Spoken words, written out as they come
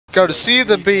Go to C,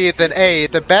 then B, then A,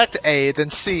 then back to A, then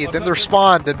C, then the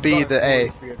spawn, then B, then A.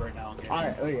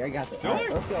 Alright, wait, I got this. Alright,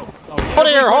 let's go. Hold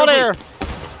here, hold here!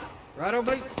 Right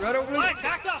over, right over. Flag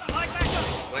back up, flag back up.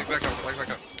 Flag back up, flag back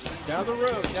up. Down the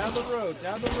road, down the road,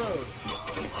 down the road.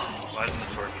 Why isn't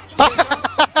this working?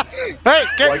 Hey,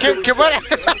 can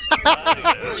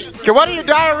one of you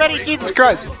die already? Jesus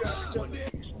Christ!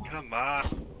 Come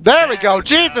on. There we go,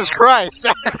 Jesus Christ!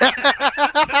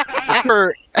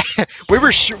 we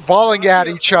were balling at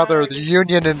each other, the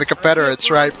Union and the Confederates,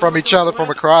 right? From each other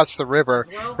from across the river,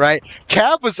 right?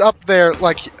 Cav was up there,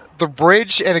 like, the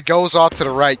bridge, and it goes off to the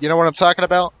right. You know what I'm talking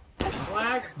about?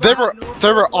 They were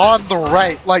on the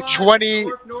right, like 20...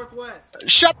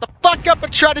 Shut the fuck up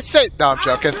and try to say... No, I'm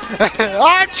joking.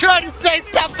 I'm trying to say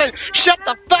something! Shut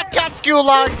the fuck up,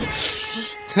 Gulag!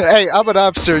 Hey, I'm an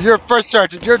officer. You're a first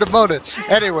sergeant. You're demoted.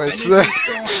 Anyways.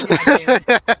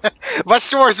 My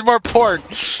story's more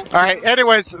important. Alright,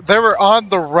 anyways, they were on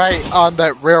the right on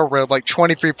that railroad, like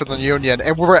 20 feet from the Union,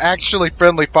 and we were actually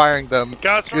friendly firing them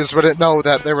because we didn't know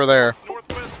that they were there.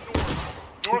 Northwest,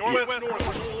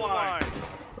 line.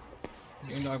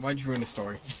 Why'd you ruin the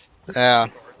story? Yeah.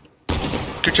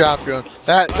 Good job, Gun.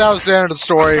 That was the end of the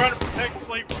story. I'm trying to protect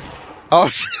slavery. Oh,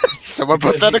 someone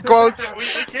put that in quotes?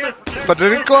 Put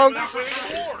it in quotes?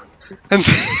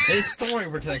 His story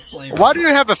protects slavery. Why do you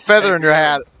have a feather in your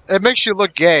hat? It makes you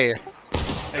look gay.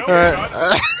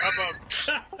 Alright,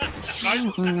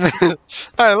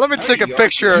 let me take a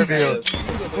picture of you.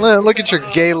 Look at your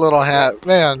gay little hat.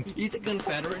 Man. He's a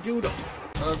Confederate doodle.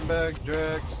 I'm back,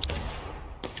 Drax.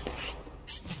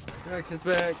 Drax is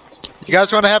back. You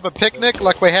guys want to have a picnic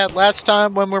like we had last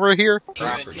time when we were here?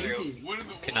 You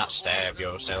cannot stab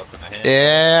yourself in the head.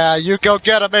 Yeah, you go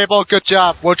get him, Abel. Good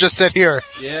job. We'll just sit here.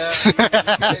 Yeah.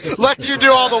 Let you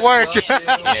do all the work.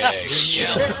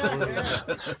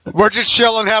 We're just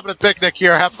chilling, having a picnic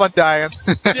here. Have fun dying.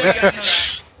 Yeah.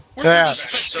 We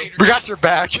got your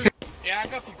back. Yeah, I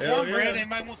got some cornbread.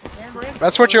 Anybody want some cornbread?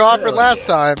 That's what you offered last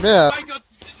time, yeah.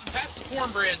 Pass the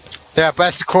cornbread. Yeah,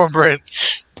 pass the cornbread.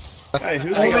 Hey,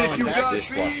 who's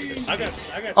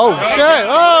Oh, shit!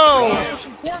 Oh!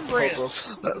 Some cornbread.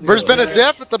 There's been a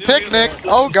death at the picnic.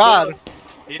 Oh, God.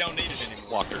 He don't need it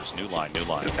anymore. Walkers, new line, new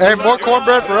line. Hey, more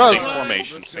cornbread for us. Same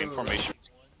formation, same formation.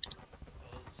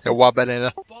 Yeah, what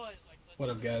banana? What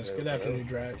up, guys? Good afternoon,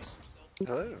 Drax.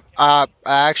 I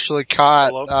actually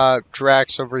caught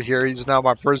Drax over here. He's now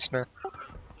my prisoner.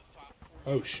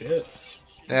 Oh, shit.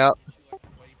 Yeah.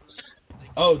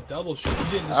 Oh, double shit. You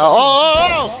didn't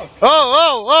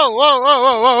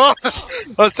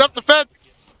Oh, self-defense!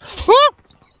 Woo!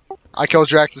 I killed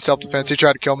Drax in self-defense. He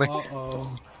tried to kill me.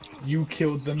 Uh-oh. You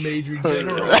killed the Major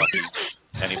General.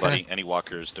 Any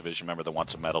Walker's division member that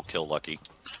wants a medal, kill Lucky.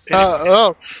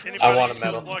 I want a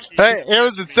medal. Hey, it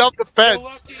was in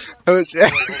self-defense. It was in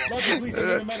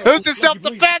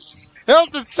self-defense. It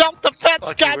was in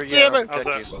self-defense. God damn it!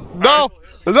 No!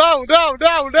 No! No!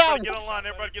 No! No! Everybody get online.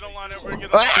 Everybody get online. Everybody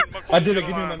get online. I did it.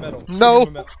 Give me my medal. No.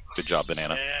 Good job,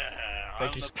 Banana.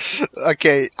 Thank you.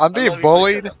 Okay, I'm being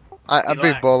bullied. I'm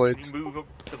being bullied. Move up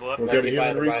to the left. We're getting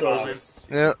human resources.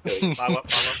 Yeah. There you go,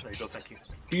 thank you.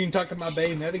 You can talk to my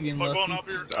bayonet again, Mug on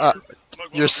Lucky. up here.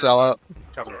 You're sellout.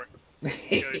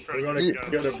 We're going to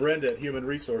go to Brenda at Human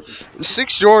Resources.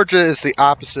 6 Georgia is the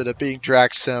opposite of being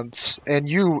Drax Sims, and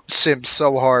you sim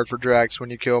so hard for Drax when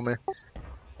you kill me.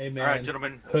 Hey, man. All right,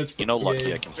 gentlemen. Hood's You know,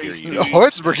 Lucky, I Brigade. can hear you. The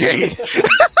Hoods Brigade.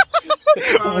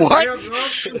 What?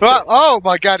 Oh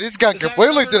my God, he's gone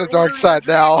completely to the dark side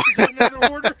now.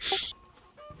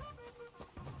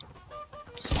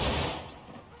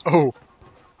 Oh.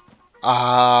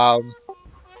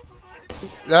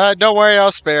 Don't worry,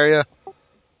 I'll spare you.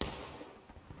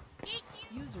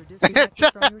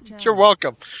 You're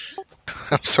welcome.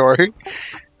 I'm sorry.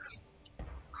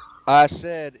 I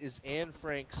said, is Anne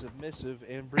Frank submissive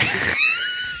and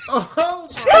British? Oh,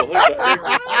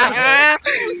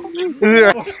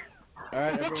 Yeah. Alright,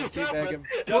 everyone, teabag him.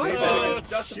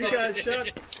 you guys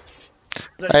shut.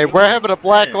 Hey, we're having a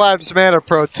Black Lives Matter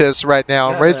protest right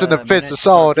now. I'm raising a fist of He's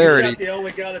solidarity. not the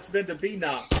only guy that's been to be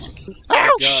knocked.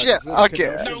 Oh, shit.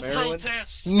 Okay. No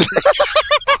protest.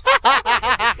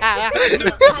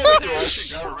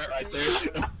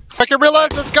 Okay,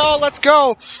 reload. Let's go. Let's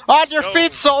go. On your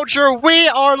feet, soldier. We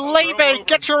are leaving.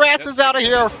 Get your asses out of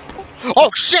here. Oh,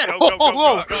 shit.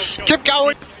 Whoa. Keep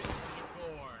going.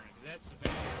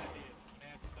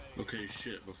 Okay,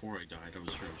 shit, before I died, I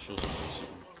was trying to show something.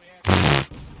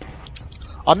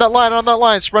 On that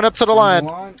line, sprint up to the line.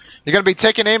 You're going to be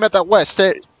taking aim at that west.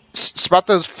 Spot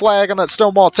the flag on that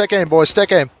stone wall. Take aim, boys.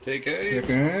 Take aim. Take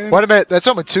aim. Wait a minute. That's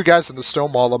only 2 guys in the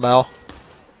stone wall, Lamel.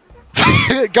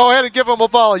 Go ahead and give him a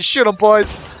volley. Shoot him,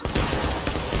 boys.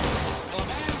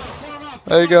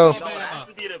 There you go. That has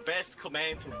to be the best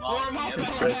command to volley.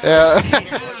 Yeah.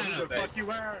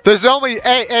 There's only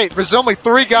there's only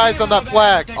 3 guys on that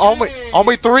flag.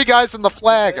 Only 3 guys on the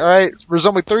flag. All right. There's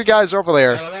only 3 guys over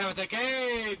there. Take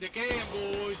aim,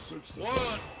 boys. 1,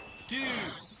 2,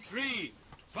 3,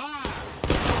 5.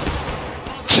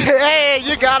 Hey,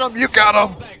 you got him. You got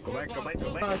him.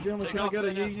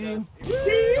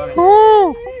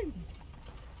 Woo.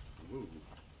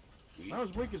 I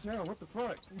was weak as hell. What the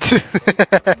fuck?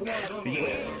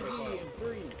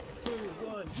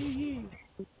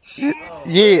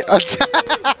 Yeah.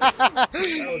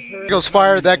 Goes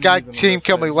fire. That guy team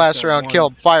killed me last round. Kill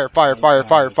him. Fire, fire, fire,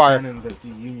 fire, fire.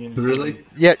 Really?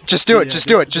 Yeah, just do it. Just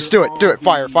do it. Just do it. Do it.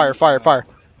 Fire, fire, fire, fire.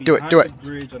 Do it. Do it.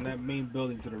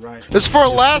 This is for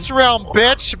last round,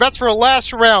 bitch. That's for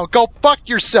last round. Go fuck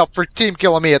yourself for team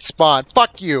killing me at spawn.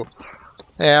 Fuck you.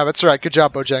 Yeah, that's right. Good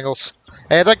job, Bojangles.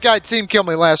 Hey, that guy team killed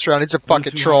me last round. He's a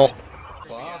fucking troll.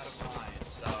 So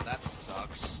that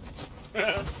sucks.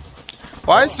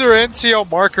 Why is there an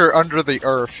NCO marker under the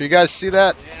earth? You guys see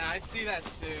that? Yeah, I see that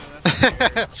too.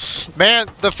 That's Man,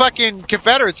 the fucking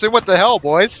Confederates, they what the hell,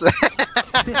 boys?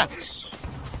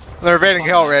 They're invading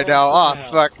hell right now. Oh,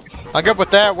 fuck. I'm good with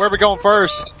that. Where are we going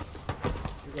first?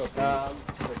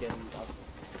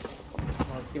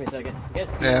 Give me a second.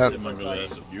 Yes. Yeah.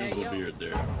 That's a beautiful beard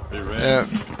there. Be ready. Yeah.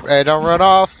 Hey, don't run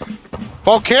off.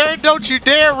 Volcaren, don't you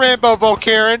dare, Rambo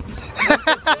Volcaren.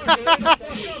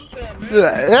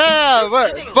 Yeah,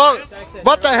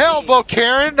 what the hell,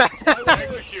 Volcaren?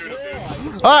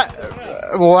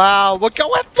 Wow, we're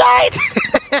going right.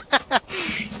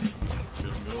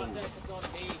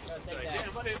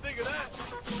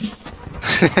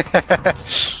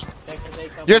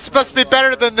 You're supposed to be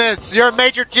better than this. You're a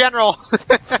major general.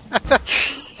 I'm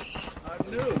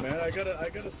new, man. I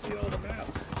gotta see all the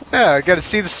maps. Yeah, I gotta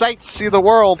see the sights, see the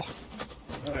world.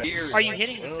 Are you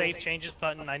hitting the save changes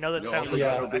button? I know that sounds like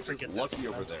I forget Lucky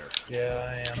over there. Yeah,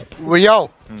 I am. Well,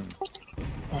 yo.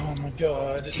 Oh my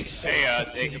god.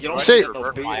 Hey, you don't See-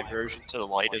 revert my version to the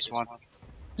latest one.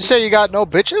 You say you got no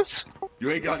bitches?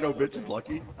 You ain't got no bitches,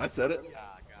 Lucky. I said it.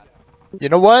 You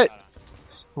know what?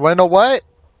 Wanna know what?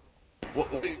 What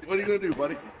are you gonna do,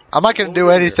 buddy? I'm not gonna do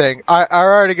anything. I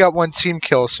already got 1 team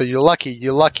kill, so you're lucky.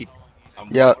 You're lucky.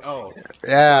 Yeah. Oh.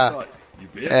 Yeah. You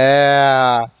bitch.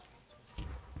 Yeah.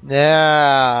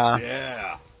 Yeah.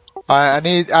 Yeah.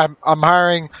 I'm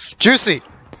hiring Juicy.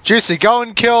 Juicy, go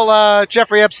and kill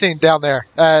Jeffrey Epstein down there.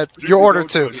 Your order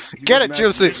to. Get it,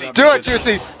 Juicy. Do it,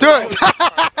 Juicy. Do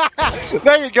it.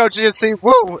 There you go, Juicy.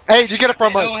 Woo. Hey, you get a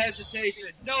promotion. No hesitation.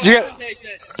 No You hesitation.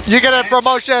 You get a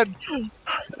promotion.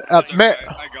 Man.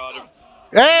 I got him.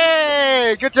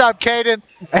 Hey, good job, Caden.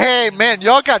 Hey, man,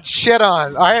 y'all got shit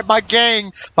on. All right, my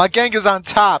gang is on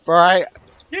top. All right.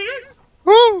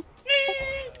 Woo.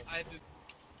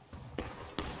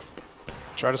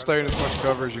 Try to stay in as much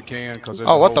cover as you can, because there's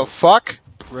Oh, what the fuck?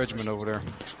 regiment over there.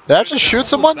 Did I just shoot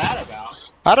someone?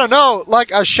 I don't know.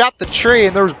 Like, I shot the tree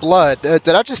and there was blood. Did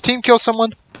I just team kill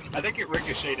someone? I think it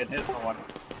ricocheted and hit someone.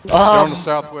 They're on the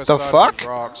southwest the side of fuck? these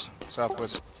rocks.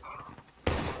 Southwest.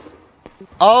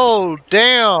 Oh,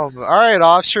 damn. All right,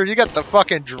 officer, you got the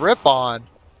fucking drip on.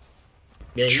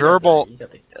 Yeah, Gerbil.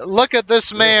 Look at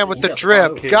this man with the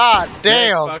drip. God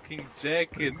damn. Fucking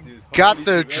jacket, dude. Got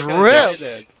the drip.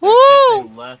 Woo!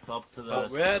 Woo! Left up to the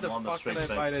Where the on the fuck straight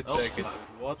can I find fence. a jacket, dude?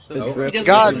 What the?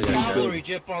 God. cavalry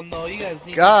drip on though. You guys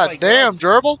need God to fight damn,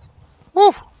 gloves. Gerbil.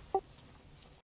 Woo!